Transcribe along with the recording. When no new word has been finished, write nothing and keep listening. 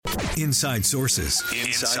Inside Sources.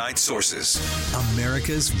 Inside Sources.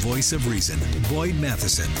 America's voice of reason. Boyd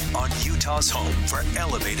Matheson on Utah's home for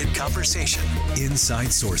elevated conversation.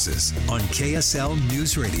 Inside Sources on KSL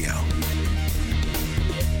News Radio.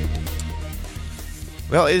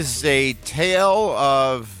 Well, it is a tale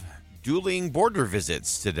of dueling border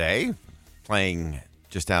visits today. Playing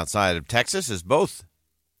just outside of Texas as both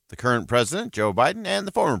the current president, Joe Biden, and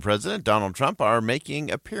the former president, Donald Trump, are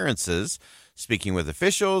making appearances, speaking with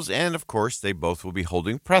officials, and, of course, they both will be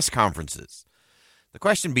holding press conferences. The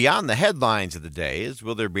question beyond the headlines of the day is,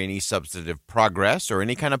 will there be any substantive progress or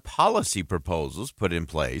any kind of policy proposals put in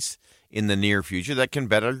place in the near future that can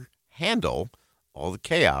better handle all the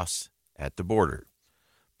chaos at the border?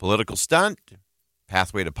 Political stunt,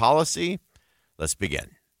 pathway to policy. Let's begin.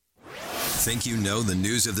 Think you know the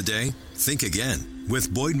news of the day? Think again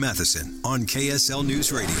with Boyd Matheson on KSL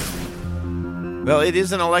News Radio. Well, it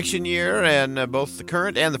is an election year, and both the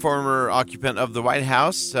current and the former occupant of the White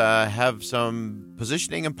House have some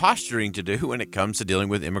positioning and posturing to do when it comes to dealing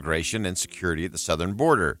with immigration and security at the southern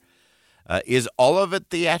border. Is all of it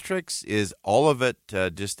theatrics? Is all of it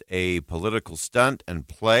just a political stunt and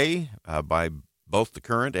play by both the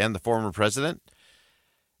current and the former president?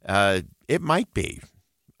 It might be.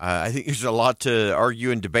 I think there's a lot to argue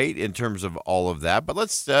and debate in terms of all of that, but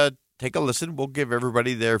let's take a listen. We'll give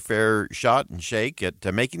everybody their fair shot and shake at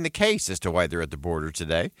making the case as to why they're at the border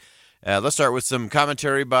today. Let's start with some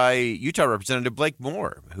commentary by Utah Representative Blake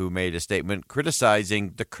Moore, who made a statement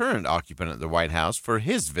criticizing the current occupant of the White House for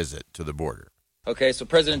his visit to the border. Okay, so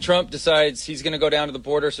President Trump decides he's going to go down to the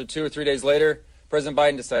border, so 2 or 3 days later, President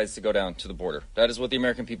Biden decides to go down to the border. That is what the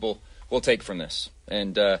American people will take from this.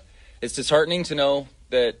 And it's disheartening to know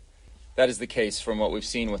that is the case from what we've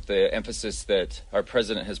seen with the emphasis that our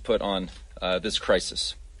president has put on this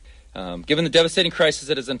crisis. Given the devastating crisis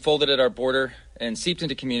that has unfolded at our border and seeped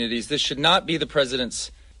into communities, this should not be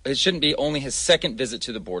it shouldn't be only his second visit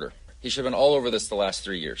to the border. He should have been all over this the last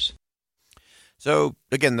 3 years. So,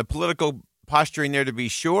 again, the political posturing there to be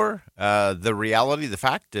sure. The reality, the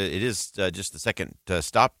fact, it is just the second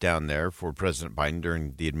stop down there for President Biden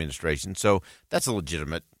during the administration. So that's a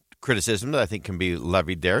legitimate criticism that I think can be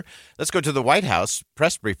levied there. Let's go to the White House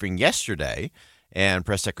press briefing yesterday, and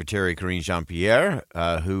Press Secretary Karine Jean-Pierre,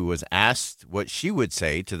 who was asked what she would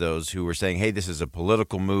say to those who were saying, hey, this is a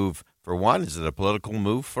political move for one. Is it a political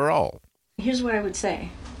move for all? Here's what I would say.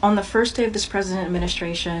 On the first day of this president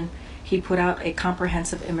administration, he put out a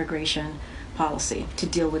comprehensive immigration policy to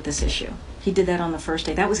deal with this issue. He did that on the first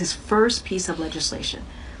day. That was his first piece of legislation.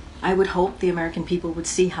 I would hope the American people would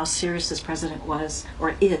see how serious this president was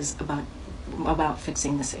or is about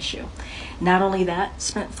fixing this issue. Not only that,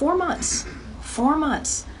 spent 4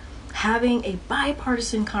 months having a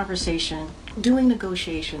bipartisan conversation, doing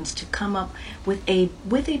negotiations to come up with a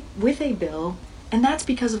bill, and that's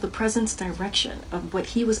because of the president's direction of what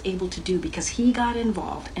he was able to do, because he got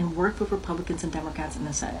involved and worked with Republicans and Democrats in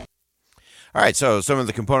the Senate. All right, so some of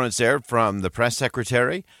the components there from the press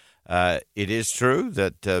secretary. It is true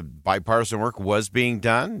that bipartisan work was being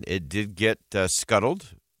done. It did get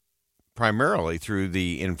scuttled primarily through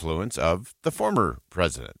the influence of the former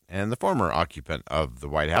president and the former occupant of the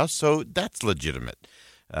White House. So that's legitimate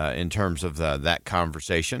in terms of that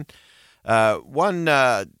conversation. One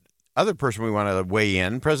other person we want to weigh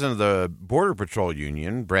in, President of the Border Patrol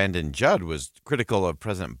Union, Brandon Judd, was critical of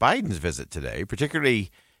President Biden's visit today,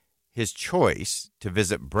 particularly his choice to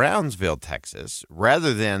visit Brownsville, Texas,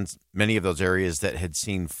 rather than many of those areas that had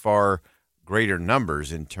seen far greater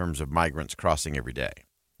numbers in terms of migrants crossing every day.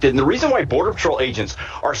 And the reason why Border Patrol agents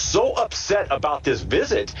are so upset about this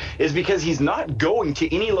visit is because he's not going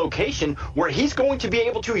to any location where he's going to be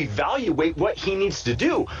able to evaluate what he needs to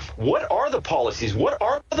do. What are the policies? What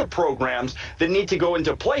are the programs that need to go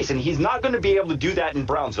into place? And he's not going to be able to do that in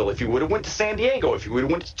Brownsville. If he would have went to San Diego, if he would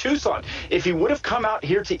have went to Tucson, if he would have come out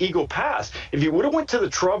here to Eagle Pass, if he would have went to the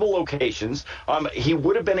trouble locations, he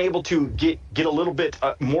would have been able to get a little bit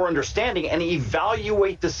more understanding and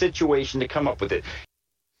evaluate the situation to come up with it.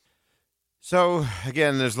 So,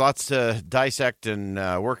 again, there's lots to dissect and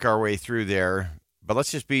work our way through there. But let's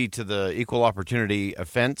just be to the equal opportunity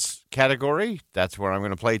offense category. That's where I'm going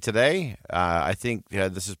to play today. I think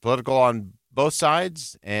this is political on both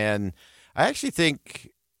sides. And I actually think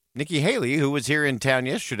Nikki Haley, who was here in town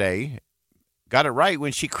yesterday, got it right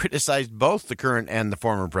when she criticized both the current and the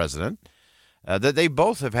former president, that they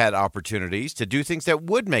both have had opportunities to do things that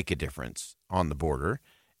would make a difference on the border,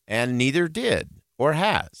 and neither did or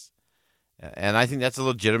has. And I think that's a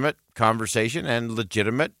legitimate conversation and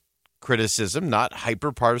legitimate criticism, not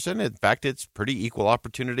hyper-partisan. In fact, it's pretty equal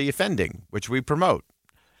opportunity offending, which we promote.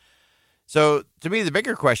 So to me, the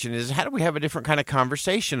bigger question is, how do we have a different kind of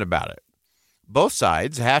conversation about it? Both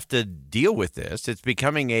sides have to deal with this. It's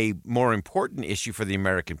becoming a more important issue for the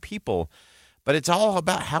American people, but it's all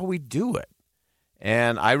about how we do it.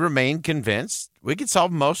 And I remain convinced we could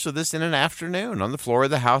solve most of this in an afternoon on the floor of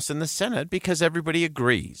the House and the Senate because everybody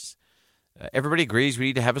agrees. Everybody agrees we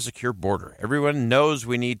need to have a secure border. Everyone knows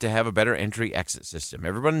we need to have a better entry-exit system.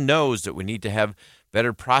 Everyone knows that we need to have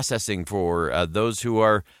better processing for those who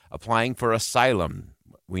are applying for asylum.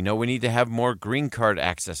 We know we need to have more green card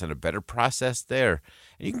access and a better process there.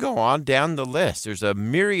 And you can go on down the list. There's a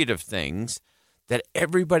myriad of things that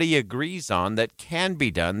everybody agrees on that can be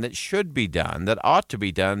done, that should be done, that ought to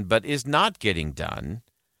be done, but is not getting done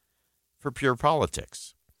for pure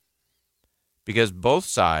politics. Because both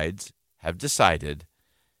sides have decided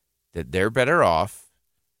that they're better off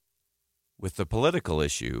with the political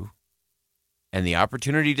issue and the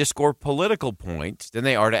opportunity to score political points than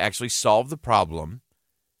they are to actually solve the problem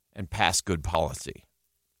and pass good policy.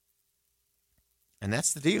 And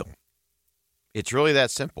that's the deal. It's really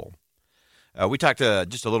that simple. We talked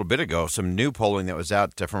just a little bit ago, some new polling that was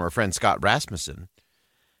out from our friend Scott Rasmussen.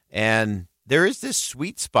 And there is this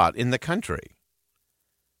sweet spot in the country.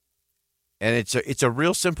 And it's a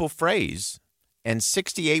real simple phrase, and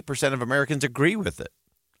 68% of Americans agree with it,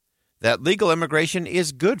 that legal immigration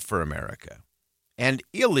is good for America, and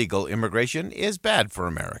illegal immigration is bad for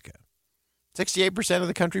America. 68% of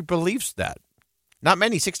the country believes that. Not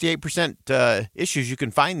many 68% issues you can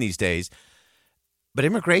find these days, but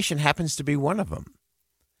immigration happens to be one of them.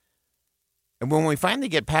 And when we finally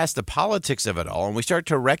get past the politics of it all, and we start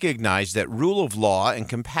to recognize that rule of law and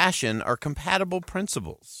compassion are compatible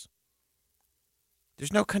principles,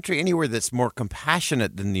 there's no country anywhere that's more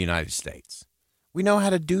compassionate than the United States. We know how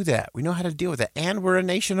to do that. We know how to deal with it. And we're a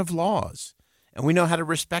nation of laws. And we know how to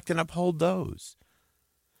respect and uphold those.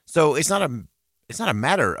 So it's not a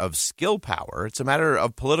matter of skill power. It's a matter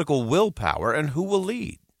of political willpower and who will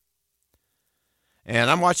lead. And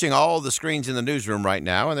I'm watching all the screens in the newsroom right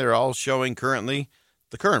now, and they're all showing currently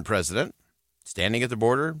the current president standing at the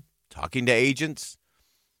border, talking to agents.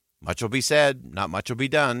 Much will be said, not much will be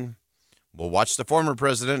done. We'll watch the former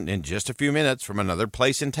president in just a few minutes from another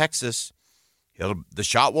place in Texas. The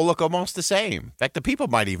shot will look almost the same. In fact, the people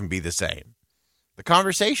might even be the same. The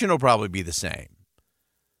conversation will probably be the same.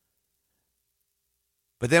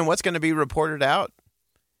 But then what's going to be reported out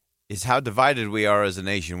is how divided we are as a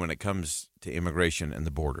nation when it comes to immigration and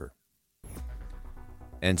the border.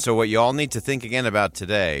 And so what you all need to think again about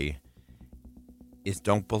today is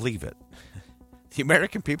don't believe it. The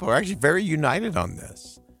American people are actually very united on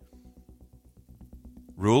this.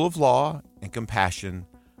 Rule of law and compassion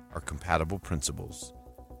are compatible principles.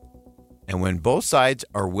 And when both sides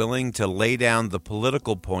are willing to lay down the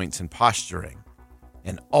political points and posturing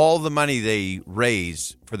and all the money they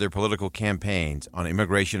raise for their political campaigns on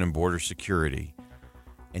immigration and border security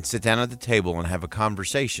and sit down at the table and have a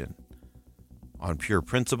conversation on pure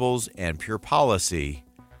principles and pure policy,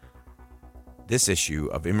 this issue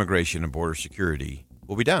of immigration and border security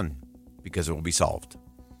will be done because it will be solved.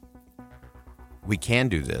 We can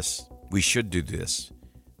do this. We should do this.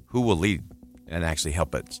 Who will lead and actually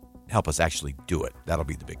help us actually do it? That'll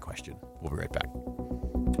be the big question. We'll be right back.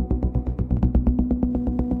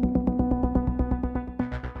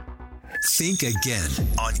 Think again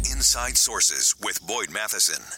on Inside Sources with Boyd Matheson.